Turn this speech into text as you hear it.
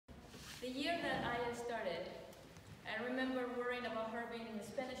year that I started, I remember worrying about her being a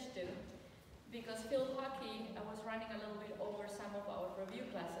Spanish student because field hockey, I was running a little bit over some of our review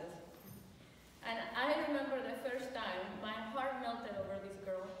classes. And I remember the first time, my heart melted over this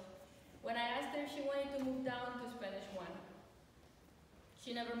girl. When I asked her if she wanted to move down to Spanish 1.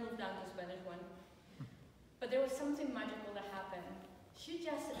 She never moved down to Spanish 1. But there was something magical that happened. She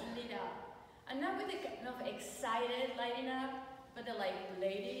just lit up. And not with the kind of excited lighting up, but the like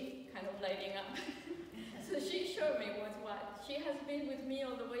lady kind of lighting up. So she showed me what's what. She has been with me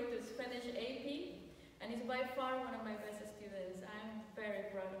all the way to Spanish AP, and is by far one of my best students. I'm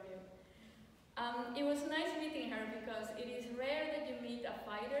very proud of you. It was nice meeting her because it is rare that you meet a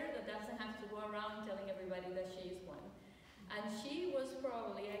fighter that doesn't have to go around telling everybody that she is one. And she was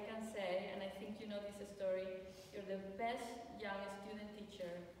probably, I can say, and I think you know this story, you're the best young student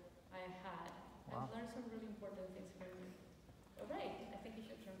teacher I had. Wow. I've learned some really important things from you. All right, I think you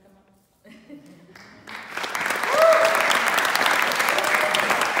should come up.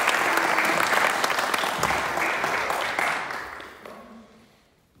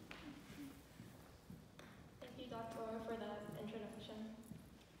 Thank you, Dr. for that introduction.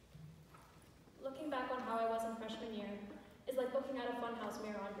 Looking back on how I was in freshman year is like looking at a funhouse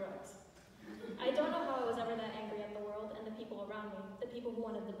mirror on drugs. I don't know how I was ever that angry at the world and the people around me, the people who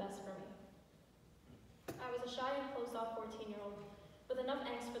wanted the best for me. I was a shy and closed-off 14-year-old with enough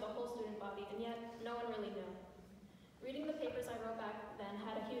angst for the whole student body, and yet no one really knew. Reading the papers I wrote back then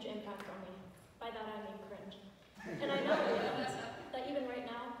had a huge impact on me. By that I mean cringe. And I know that even right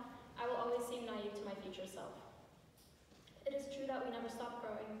now, I will always seem naive to my future self. It is true that we never stop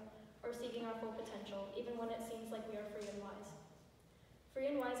growing or seeking our full potential, even when it seems like we are free and wise.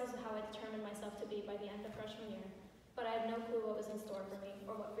 Free and wise is how I determined myself to be by the end of freshman year, but I had no clue what was in store for me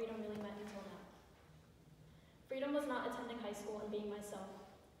or what freedom really meant until now. Freedom was not attending high school and being myself.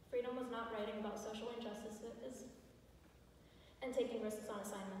 Freedom was not writing about social injustices and taking risks on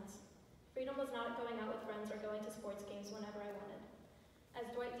assignments. Freedom was not going out with friends or going to sports games whenever I wanted. As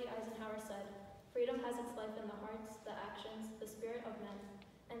Dwight D. Eisenhower said, freedom has its life in the hearts, the actions, the spirit of men,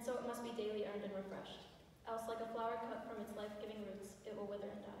 and so it must be daily earned and refreshed. Else, like a flower cut from its life-giving roots, it will wither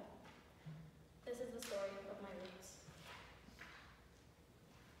and die. This is the story of my roots.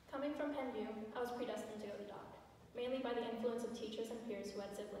 Coming from Penn View, I was predestined to go to Doc, mainly by the influence of teachers and peers who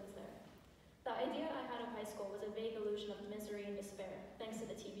had siblings there. The idea I had of high school was a vague illusion of misery and despair, thanks to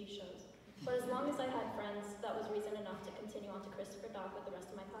the TV shows. But as long as I had friends, that was reason enough to continue on to Christopher Dock with the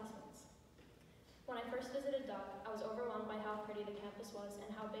rest of my classmates. When I first visited Dock, I was overwhelmed by how pretty the campus was and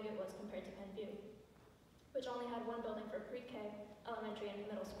how big it was compared to Penn View, which only had one building for pre-K, elementary, and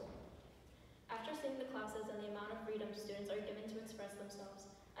middle school. After seeing the classes and the amount of freedom students are given to express themselves,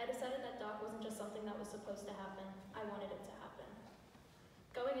 I decided that Doc wasn't just something that was supposed to happen, I wanted it to happen.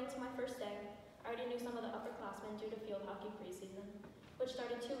 Going into my first day, I already knew some of the upperclassmen due to field hockey preseason, which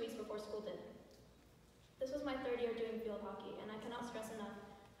started 2 weeks before school did. This was my third year doing field hockey, and I cannot stress enough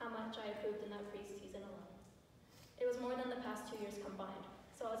how much I improved in that preseason alone. It was more than the past 2 years combined,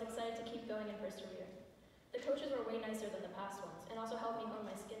 so I was excited to keep going and persevere. The coaches were way nicer than the past ones, and also helped me hone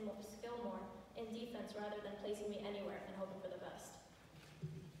my skill more in defense rather than placing me anywhere and hoping for the best.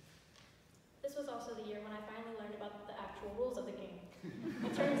 This was also the year when I finally learned about the actual rules of the game.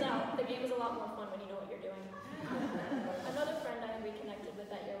 It turns out, the game is a lot more fun when you know what you're doing. Another friend I had reconnected with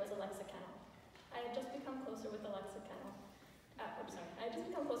that year was Alexa Kennel. I had just become closer with Alexa Kennel. I had just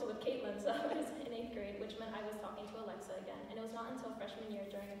become closer with Caitlin, so I was in 8th grade, which meant I was talking to Alexa again, and it was not until freshman year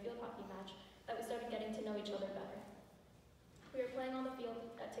during a field hockey match that we started getting to know each other better. We were playing on the field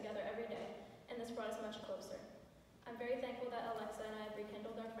together every day, and this brought us much closer. I'm very thankful that Alexa and I have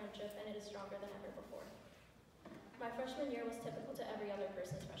rekindled our friendship, and it is stronger than ever before. My freshman year was typical to every other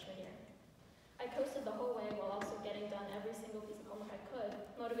person's freshman year. I coasted the whole way while also getting done every single piece of homework I could,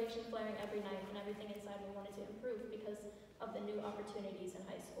 motivation flaring every night, and everything inside me wanted to improve because of the new opportunities in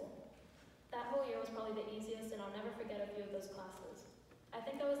high school. That whole year was probably the easiest, and I'll never forget a few of those classes. I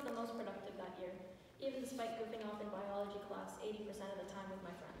think I was the most productive that year, even despite goofing off in biology class 80% of the time with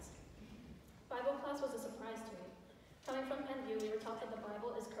my friends. Bible class was a surprise to me. Coming from Penn View, we were taught that the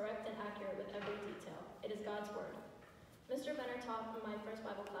Bible is correct and accurate with every detail. It is God's word. Mr. Benner taught my first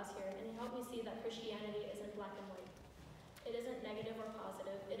Bible class here, and he helped me see that Christianity isn't black and white. It isn't negative or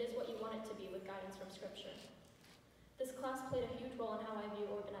positive. It is what you want it to be with guidance from Scripture. This class played a huge role in how I view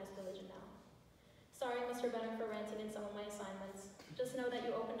organized religion now. Sorry, Mr. Benner, for ranting in some of my assignments. Just know that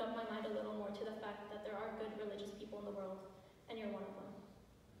you opened up my mind a little more to the fact that there are good religious people in the world, and you're one of them.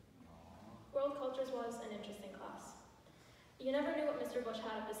 World Cultures was an interesting class. You never knew what Mr. Bush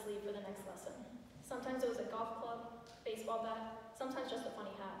had up his sleeve for the next lesson. Sometimes it was a golf club, baseball bat, sometimes just a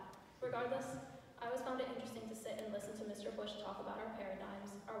funny hat. Regardless, I always found it interesting to sit and listen to Mr. Bush talk about our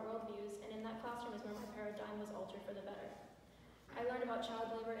paradigms, our worldviews, and in that classroom is where my paradigm was altered for the better. I learned about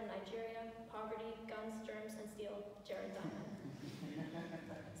child labor in Nigeria, poverty, guns, germs, and steel, Jared Diamond.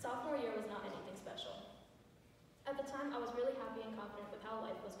 Sophomore year was not anything special. At the time, I was really happy and confident with how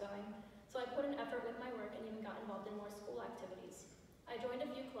life was going, so I put in effort with my work and even got involved in more school activities. I joined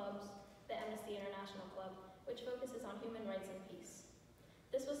a few clubs, the Amnesty International Club, which focuses on human rights and peace.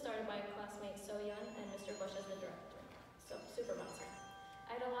 This was started by a classmate, So Yun, and Mr. Bush as the supervisor.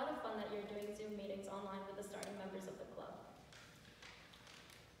 I had a lot of fun that year doing Zoom meetings online with the starting members of the club.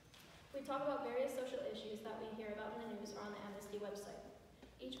 We talk about various social issues that we hear about in the news or on the Amnesty website.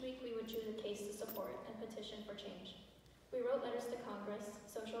 Each week we would choose a case to support and petition for change. We wrote letters to Congress,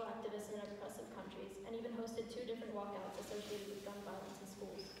 social activists in oppressive countries, and even hosted 2 different walkouts associated with gun violence in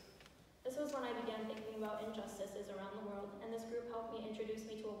schools. This was when I began thinking about injustices around the world, and this group helped me introduce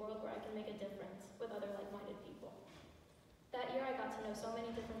me to a world where I can make a difference with other like-minded people. That year I got to know so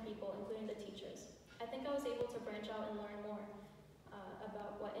many different people, including the teachers. I think I was able to branch out and learn more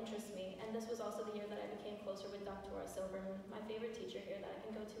about what interests me, and this was also the year that I became closer with Dr. Silverman, my favorite teacher here that I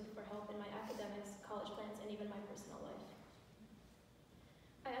can go to for help in my academics, college plans, and even my personal life.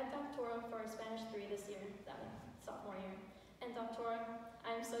 I had Doctora for Spanish 3 this year, that was sophomore year. And Doctora,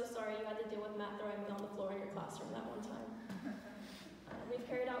 I'm so sorry you had to deal with Matt throwing me on the floor in your classroom that one time. We've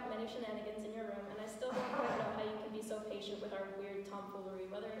carried out many shenanigans in your room, and I still don't quite know how you can be so patient with our weird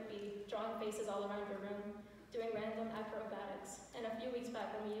tomfoolery, whether it be drawing faces all around your room, doing random acrobatics, and a few weeks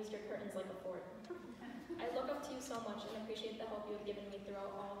back when we used your curtains like a fort. I look up to you so much and appreciate the help you have given me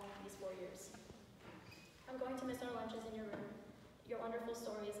throughout all these 4 years. I'm going to miss our lunches in your room, your wonderful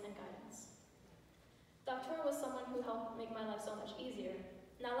stories and guidance. Doctora was someone who helped make my life so much easier.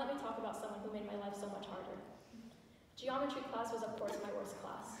 Now let me talk about someone who made my life so much harder. Geometry class was, of course, my worst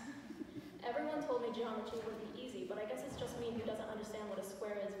class. Everyone told me geometry would be easy, but I guess it's just me who doesn't understand what a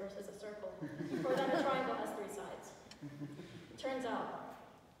square is versus a circle, or that a triangle has 3 sides. Turns out,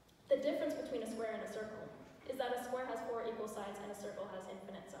 the difference between a square and a circle is that a square has 4 equal sides and a circle has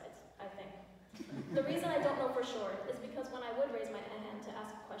infinite sides, I think. The reason I don't know for sure is because when I would raise my hand to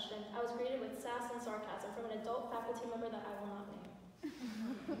ask a question, I was greeted with sass and sarcasm from an adult faculty member that I will not name.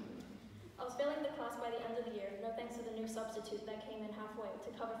 I was failing the class by the end of the year, no thanks to the new substitute that came in halfway to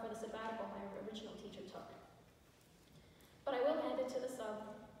cover for the sabbatical my original teacher took. But I will hand it to the sub.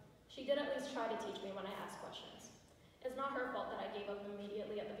 She did at least try to teach me when I asked questions. It's not her fault that I gave up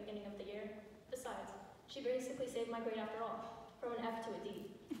immediately at the beginning of the year. Besides, she basically saved my grade after all, from an F to a D.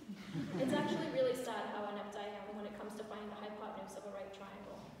 It's actually really sad how inept I am when it comes to finding the hypotenuse of a right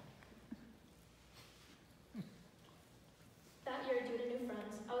triangle. That year, due to new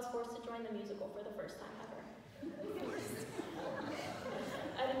friends, I was forced to join the musical for the first time ever.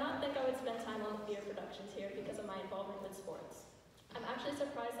 I did not think I would spend time on the theater productions here because of my involvement with sports. I'm actually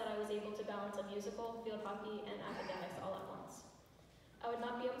surprised that I was able to balance a musical, field hockey, and academics all at once. I would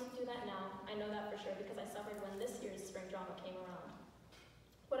not be able to do that now, I know that for sure because I suffered when this year's spring drama came around.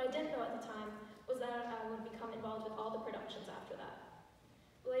 What I didn't know at the time was that I would become involved with all the productions after that.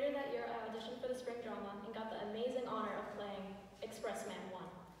 Later that year, I auditioned for the spring drama and got the amazing honor of playing Expressman 1.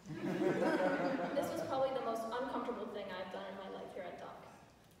 This was probably the most uncomfortable thing I've done in my life here at Duck.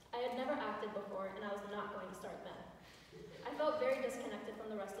 I had never acted before, and I was not going to start then. I felt very disconnected from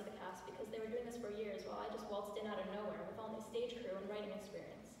the rest of the cast because they were doing this for years while I just waltzed in out of nowhere with only stage crew and writing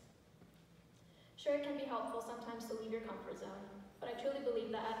experience. Sure, it can be helpful sometimes to leave your comfort zone, but I truly believe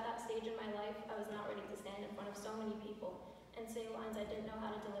that at that stage in my life, I was not ready to stand in front of so many people and say lines I didn't know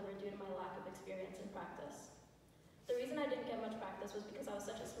how to deliver due to my lack of experience and practice. The reason I didn't get much practice was because I was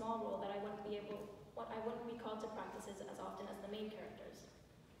such a small role that I wouldn't be called to practices as often as the main characters.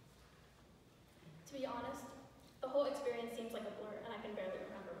 To be honest, the whole experience seems like a blur and I can barely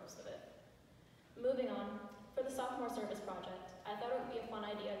remember most of it. Moving on, for the sophomore service project, I thought it would be a fun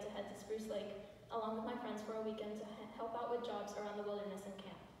idea to head to Spruce Lake along with my friends for a weekend to help out with jobs around the wilderness and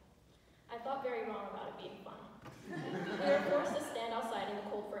camp. I thought very wrong about it being fun. We were forced to stand outside in the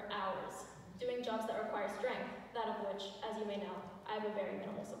cold for hours, doing jobs that require strength, that of which, as you may know, I have a very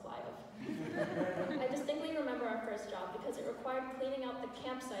minimal supply of. I distinctly remember our first job because it required cleaning out the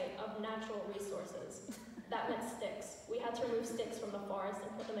campsite of natural resources. That meant sticks. We had to remove sticks from the forest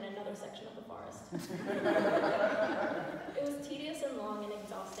and put them in another section of the forest. It was tedious and long and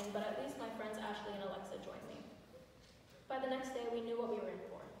exhausting, but at least my friends Ashley and Alexa joined me. By the next day, we knew what we were in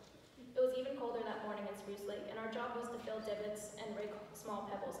for. It was even colder that morning in Spruce Lake, and our job was to fill divots and rake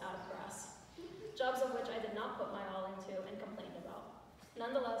small pebbles out of grass. Jobs of which I did not put my all into and complained about.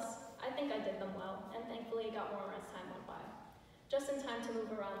 Nonetheless, I think I did them well, and thankfully it got warmer as time went by. Just in time to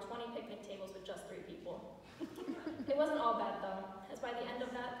move around 20 picnic wasn't all bad though, as by the end of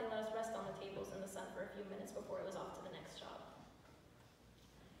that, they let us rest on the tables in the sun for a few minutes before it was off to the next job.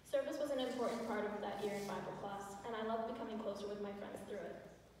 Service was an important part of that year in Bible class, and I loved becoming closer with my friends through it.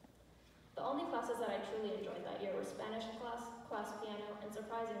 The only classes that I truly enjoyed that year were Spanish class piano, and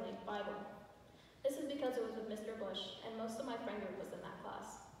surprisingly, Bible. This is because it was with Mr. Bush, and most of my friend group was in that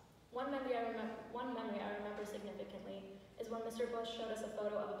class. One memory I remember significantly is when Mr. Bush showed us a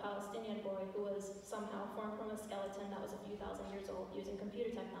photo of a Palestinian boy who was somehow formed from a skeleton that was a few thousand years old using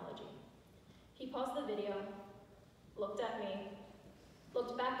computer technology. He paused the video, looked at me,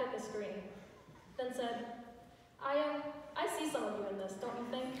 looked back at the screen, then said, I see some of you in this, don't you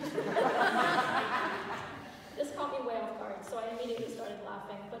think? This caught me way off guard, so I immediately started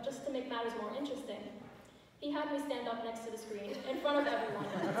laughing, but just to make matters more interesting, he had me stand up next to the screen in front of everyone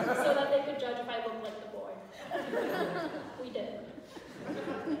so that they could judge if I looked like the boy. We did.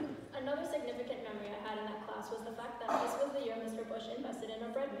 Another significant memory I had in that class was the fact that this was the year Mr. Bush invested in a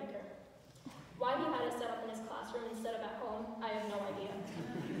bread maker. Why he had it set up in his classroom instead of at home, I have no idea.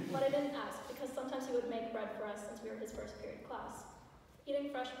 But I didn't ask, because sometimes he would make bread for us since we were his first period class. Eating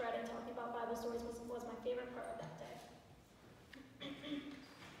fresh bread and talking about Bible stories was my favorite part of that day.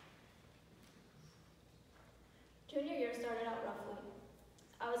 Junior year started out roughly.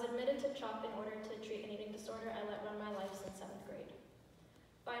 I was admitted to CHOP in order to treat an eating disorder I let run my life since 7th grade.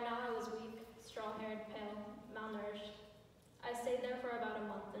 By now I was weak, straw-haired, pale, malnourished. I stayed there for about a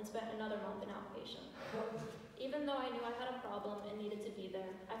month and spent another month in outpatient. Even though I knew I had a problem and needed to be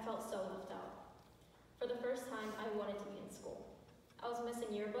there, I felt so left out. For the first time, I wanted to be in school. I was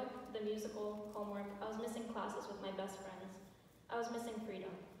missing yearbook, the musical, homework. I was missing classes with my best friends. I was missing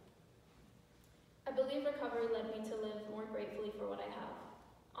freedom. I believe recovery led me to live more gratefully for what I have.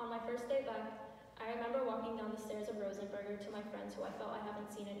 On my first day back, I remember walking down the stairs of Rosenberger to my friends who I felt I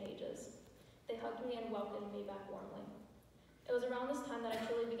haven't seen in ages. They hugged me and welcomed me back warmly. It was around this time that I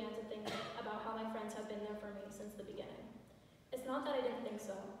truly began to think about how my friends have been there for me since the beginning. It's not that I didn't think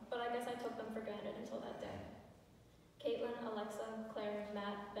so, but I guess I took them for granted until that day. Caitlin, Alexa, Claire,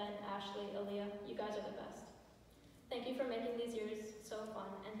 Matt, Ben, Ashley, Aaliyah, you guys are the best. Thank you for making these years so fun,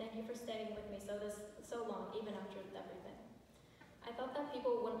 and thank you for staying with me so long, even after everything. I thought that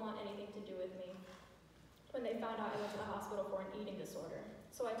people wouldn't want anything to do with me when they found out I went to the hospital for an eating disorder.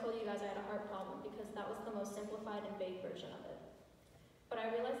 So I told you guys I had a heart problem because that was the most simplified and vague version of it. But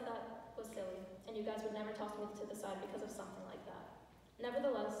I realized that was silly, and you guys would never toss me to the side because of something like that.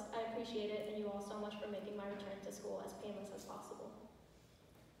 Nevertheless, I appreciate it and you all so much for making my return to school as painless as possible.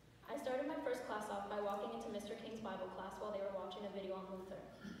 I started my first class off by walking into Mr. King's Bible class while they were watching a video on Luther.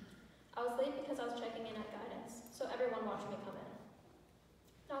 I was late because I was checking in at guidance, so everyone watched me come in.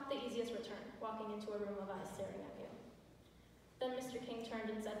 Not the easiest return, walking into a room of eyes staring at you. Then Mr. King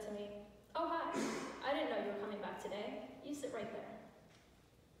turned and said to me, "Oh, hi. I didn't know you were coming back today. You sit right there."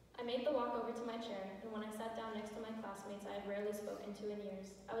 I made the walk over to my chair, and when I sat down next to my classmates I had rarely spoken to in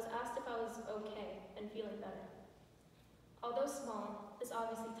years, I was asked if I was okay and feeling better. Although small, this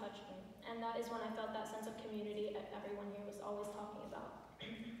obviously touched me, and that is when I felt that sense of community everyone here was always talking about.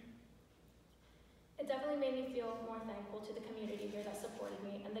 It definitely made me feel more thankful to the community here that supported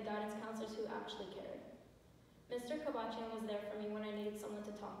me and the guidance counselors who actually cared. Mr. Kabachian was there for me when I needed someone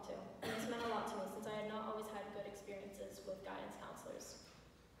to talk to, and this meant a lot to me since I had not always had good experiences with guidance counselors.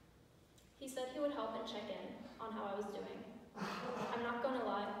 He said he would help and check in on how I was doing. I'm not going to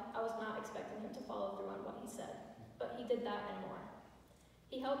lie, I was not expecting him to follow through on what he said, but he did that and more.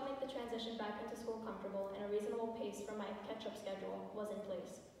 He helped make the transition back into school comfortable, and a reasonable pace for my catch-up schedule was in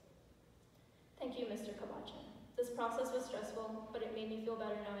place. Thank you, Mr. Kabachian. This process was stressful, but it made me feel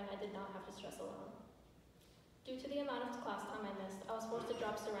better knowing I did not have to stress alone. Due to the amount of class time I missed, I was forced to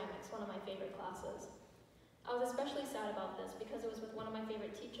drop ceramics, one of my favorite classes. I was especially sad about this because it was with one of my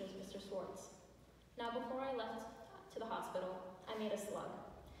favorite teachers, Mr. Swartz. Now, before I left to the hospital, I made a slug.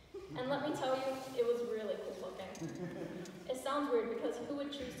 And let me tell you, it was really cool looking. It sounds weird because who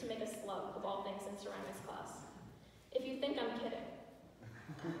would choose to make a slug of all things in ceramics class? If you think I'm kidding,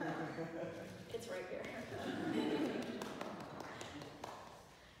 it's right here.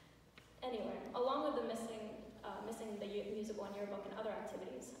 Anyway, along with the missing the musical and yearbook and other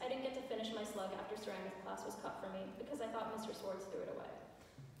activities, I didn't get to finish my slug after ceramics class was cut for me because I thought Mr. Swartz threw it away.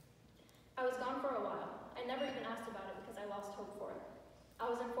 I was gone for a while. I never even asked about it because I lost hope for it. I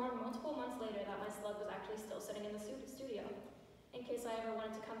was informed multiple months later that my slug was actually still sitting in the studio, in case I ever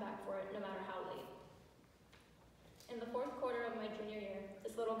wanted to come back for it, no matter how late. In the 4th quarter of my junior year,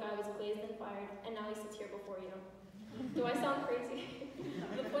 this little guy was glazed and fired, and now he sits here before you. Do I sound crazy?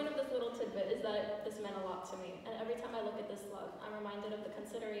 The point of this little tidbit is that this meant a lot to me, and every time I look at this slug, I'm reminded of the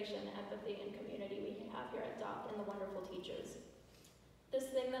consideration, empathy, and community we have have here at Dock and the wonderful teachers. This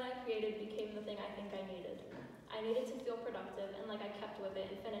thing that I created became the thing I think I needed. I needed to feel productive and like I kept with it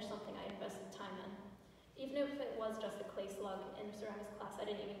and finished something I invested time in. Even if it was just a clay slug in ceramics class I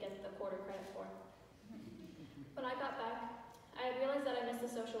didn't even get the quarter credit for. When I got back, I had realized that I missed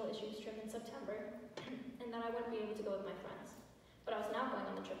the social issues trip in September and that I wouldn't be able to go with my friends. But I was now going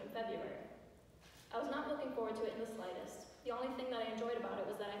on the trip in February. I was not looking forward to it in the slightest. The only thing that I enjoyed about it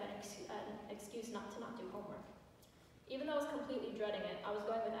was that I had an excuse not to not do homework. Even though I was completely dreading it, I was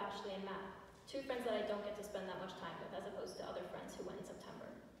going with Ashley and Matt, two friends that I don't get to spend that much time with as opposed to other friends who went in September.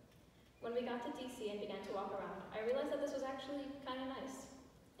 When we got to DC and began to walk around, I realized that this was actually kind of nice.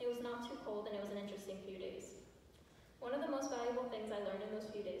 It was not too cold and it was an interesting few days. One of the most valuable things I learned in those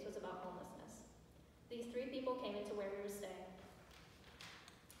few days was about homelessness. These 3 people came into where we were staying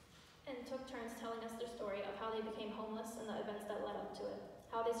and took turns telling us their story of how they became homeless and the events that led up to it,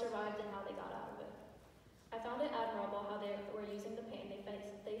 how they survived and how they got out of it. I found it admirable how they were using the pain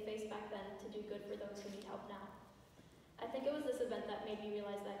they faced back then to do good for those who need help now. I think it was this event that made me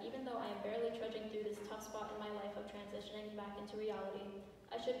realize that even though I am barely trudging through this tough spot in my life of transitioning back into reality,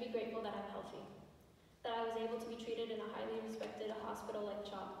 I should be grateful that I'm healthy, that I was able to be treated in a highly respected hospital like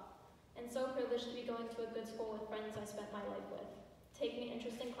CHOP, and so privileged to be going to a good school with friends I spent my life with, taking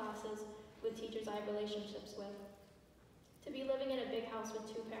interesting classes with teachers I have relationships with, to be living in a big house with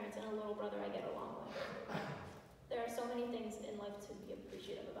 2 parents and a little brother I get along with. There are so many things in life to be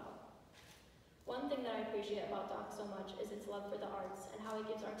appreciative about. One thing that I appreciate about Dock so much is its love for the arts and how it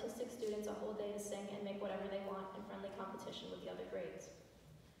gives artistic students a whole day to sing and make whatever they want in friendly competition with the other grades.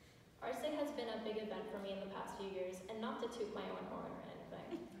 Arts Day has been a big event for me in the past few years, and not to toot my own horn or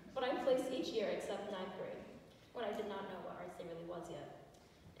anything, but I placed each year except 9th grade, when I did not know what Arts Day really was yet.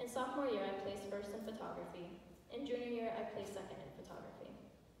 In sophomore year, I placed 1st in photography. In junior year, I placed 2nd in photography.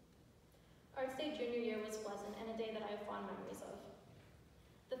 Arts Day junior year was pleasant and a day that I have fond memories of.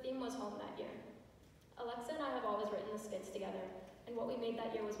 The theme was home that year. Alexa and I have always written the skits together, and what we made that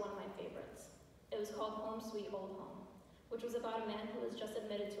year was one of my favorites. It was called Home Sweet Old Home, which was about a man who was just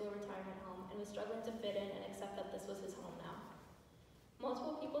admitted to a retirement home and was struggling to fit in and accept that this was his home now.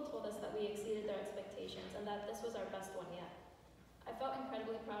 Multiple people told us that we exceeded their expectations and that this was our best one yet. I felt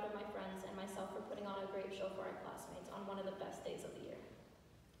incredibly proud of my friends and myself for putting on a great show for our classmates on one of the best days of the year.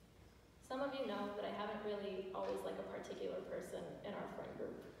 Some of you know that I haven't really always liked a particular person in our friend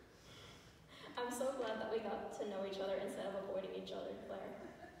group. I'm so glad that we got to know each other instead of avoiding each other, Claire.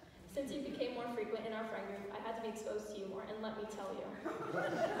 Since you became more frequent in our friend group, I had to be exposed to you more, and let me tell you,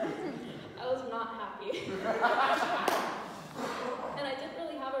 I was not happy. And I didn't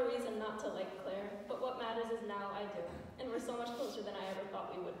really have a reason not to like Claire, but what matters is now I do, and we're so much closer than I ever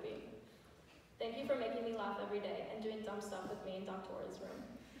thought we would be. Thank you for making me laugh every day and doing dumb stuff with me in Doctora's room.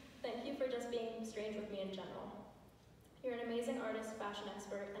 Thank you for just being strange with me in general. You're an amazing artist, fashion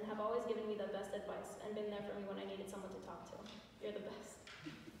expert, and have always given me the best advice and been there for me when I needed someone to talk to. You're the best.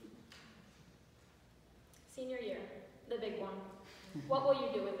 Senior year, the big one. What will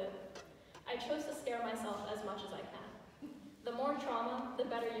you do with it? I chose to scare myself as much as I can. The more trauma, the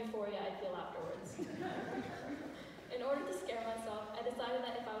better euphoria I feel afterwards. In order to scare myself, I decided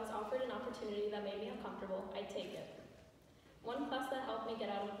that if I was offered an opportunity that made me uncomfortable, I'd take it. One class that helped me get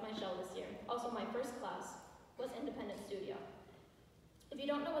out of my shell this year, also my first class, was independent studio. If you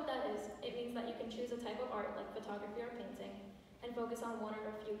don't know what that is, it means that you can choose a type of art like photography or painting and focus on one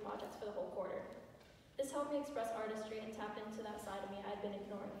or a few projects for the whole quarter. This helped me express artistry and tap into that side of me I had been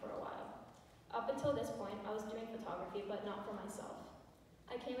ignoring for a while. Up until this point, I was doing photography, but not for myself.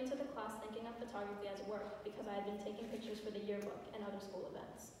 I came into the class thinking of photography as work because I had been taking pictures for the yearbook and other school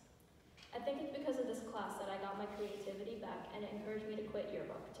events. I think it's because of this class that I got my creativity back, and it encouraged me to quit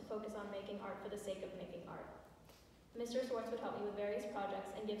yearbook to focus on making art for the sake of making art. Mr. Swartz would help me with various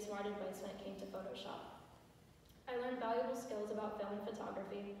projects and give smart advice when it came to Photoshop. I learned valuable skills about film and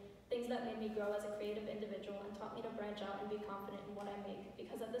photography, things that made me grow as a creative individual and taught me to branch out and be confident in what I make,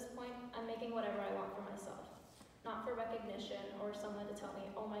 because at this point, I'm making whatever I want for myself, not for recognition or someone to tell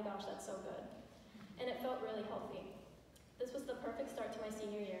me, oh my gosh, that's so good. And it felt really healthy. This was the perfect start to my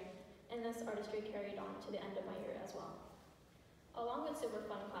senior year, and this artistry carried on to the end of my year as well. Along with super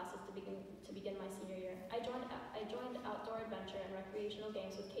fun classes to begin my senior year, I joined outdoor adventure and recreational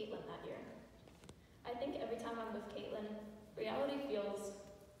games with Caitlin that year. I think every time I'm with Caitlin, reality feels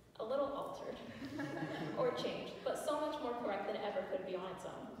a little altered or changed, but so much more correct than it ever could be on its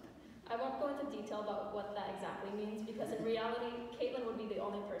own. I won't go into detail about what that exactly means, because in reality, Caitlin would be the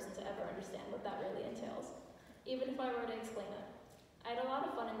only person to ever understand what that really entails, even if I were to explain it. I had a lot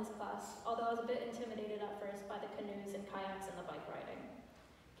of fun in this class, although I was a bit intimidated at first by the canoes and kayaks and the bike riding.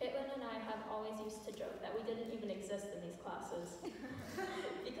 Caitlin and I have always used to joke that we didn't even exist in these classes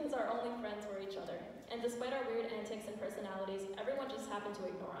because our only friends were each other. And despite our weird antics and personalities, everyone just happened to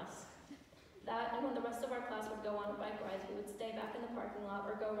ignore us. That, and when the rest of our class would go on bike rides, we would stay back in the parking lot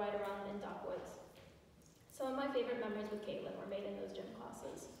or go ride around in Dock Woods. Some of my favorite memories with Caitlin were made in those gym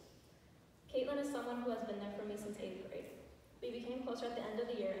classes. Caitlin is someone who has been there for me since 8th grade. We became closer at the end of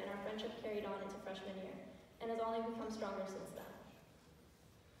the year, and our friendship carried on into freshman year, and has only become stronger since then.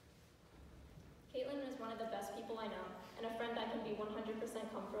 Caitlin is one of the best people I know, and a friend I can be 100%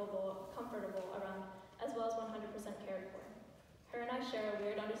 comfortable around, as well as 100% cared for. Her and I share a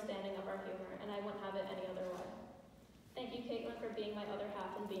weird understanding of our humor, and I wouldn't have it any other way. Thank you, Caitlin, for being my other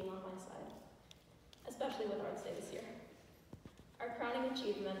half and being on my side, especially with Arts Day this year. Our crowning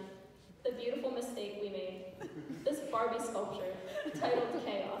achievement, the beautiful mistake we made, this Barbie sculpture, titled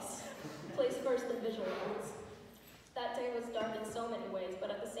Chaos, placed first in visual arts. That day was dark in so many ways,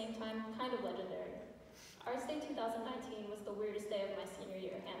 but at the same time, kind of legendary. Arts Day 2019 was the weirdest day of my senior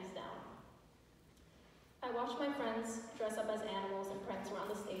year, hands down. I watched my friends dress up as animals and prance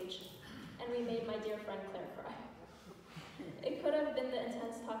around the stage, and we made my dear friend Claire cry. It could have been the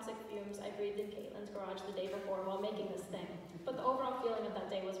intense toxic fumes I breathed in Caitlin's garage the day before while making this thing, but the overall feeling of that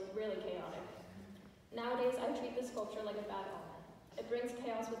day was really chaotic. Nowadays, I treat this sculpture like a bad omen. It brings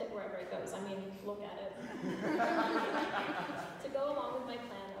chaos with it wherever it goes. I mean, look at it. To go along with my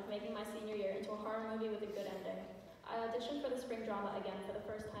plan of making my senior year into a horror movie with a good ending, I auditioned for the spring drama again for the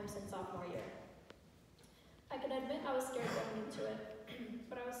first time since sophomore year. I can admit I was scared going into it,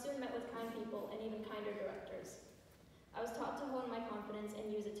 but I was soon met with kind people and even kinder directors. I was taught to hone my confidence and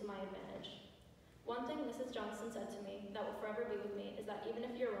use it to my advantage. One thing Mrs. Johnson said to me that will forever be with me is that even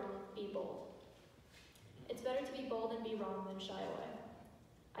if you're wrong, be bold. It's better to be bold and be wrong than shy away.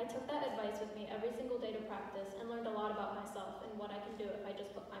 I took that advice with me every single day to practice and learned a lot about myself and what I can do if I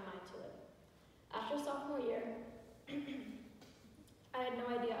just put my mind to it. After sophomore year, I had no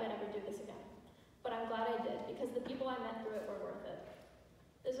idea I'd ever do this again, but I'm glad I did because the people I met through it were worth it.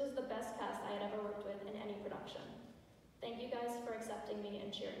 This was the best cast I had ever worked with in any production. Thank you guys for accepting me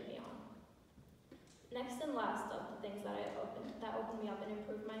and cheering me on. Next and last of the things that opened me up and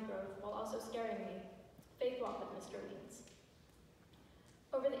improved my growth while also scaring me, Faith Walk with Mr. Weeds.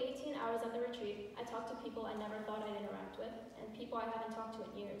 Over the 18 hours at the retreat, I talked to people I never thought I'd interact with, and people I haven't talked to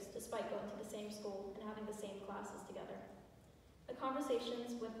in years, despite going to the same school and having the same classes together. The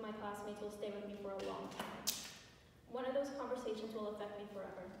conversations with my classmates will stay with me for a long time. One of those conversations will affect me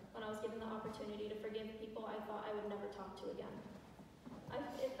forever, when I was given the opportunity to forgive people I thought I would never talk to again.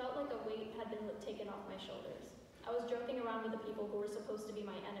 It felt like a weight had been taken off my shoulders. I was joking around with the people who were supposed to be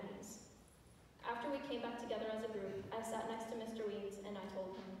my enemies. After we came back together as a group, I sat next to Mr. Weeds and I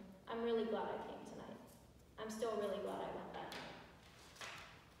told him, I'm really glad I came tonight. I'm still really glad I went that night.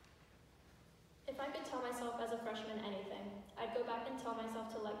 If I could tell myself as a freshman anything, I'd go back and tell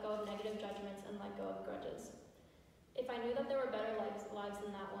myself to let go of negative judgments and let go of grudges. If I knew that there were better lives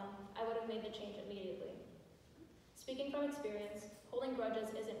than that one, I would have made the change immediately. Speaking from experience, holding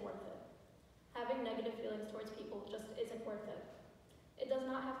grudges isn't worth it. Having negative feelings towards people just isn't worth it. It does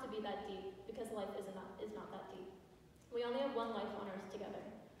not have to be that deep, because life is not that deep. We only have one life on earth together,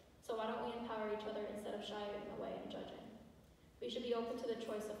 so why don't we empower each other instead of shying away and judging? We should be open to the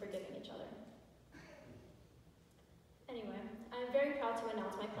choice of forgiving each other. Anyway, I am very proud to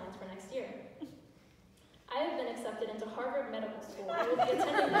announce my plans for next year. I have been accepted into Harvard Medical School and will be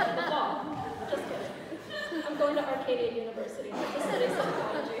attending that in the fall. Just kidding. I'm going to Arcadia University to study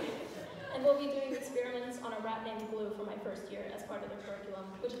psychology, and we'll be doing experiments on a rat named Glue for my first year as part of the curriculum,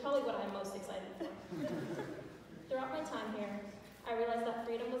 which is probably what I'm most excited for. Throughout my time here, I realized that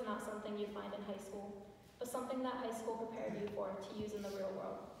freedom was not something you'd find in high school, but something that high school prepared you for to use in the real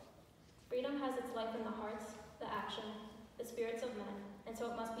world. Freedom has its life in the hearts, the action, the spirits of men, and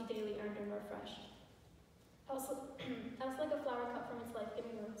so it must be daily earned and refreshed. Else like a flower cut from its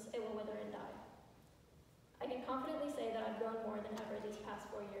life-giving roots, it will wither and die. I can confidently say that I've grown more than ever these past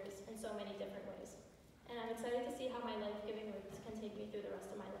 4 years in so many different ways, and I'm excited to see how my life-giving roots can take me through the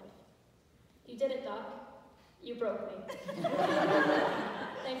rest of my life. You did it, Doc. You broke me.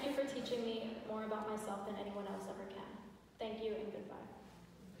 Thank you for teaching me more about myself than anyone else ever can. Thank you and goodbye.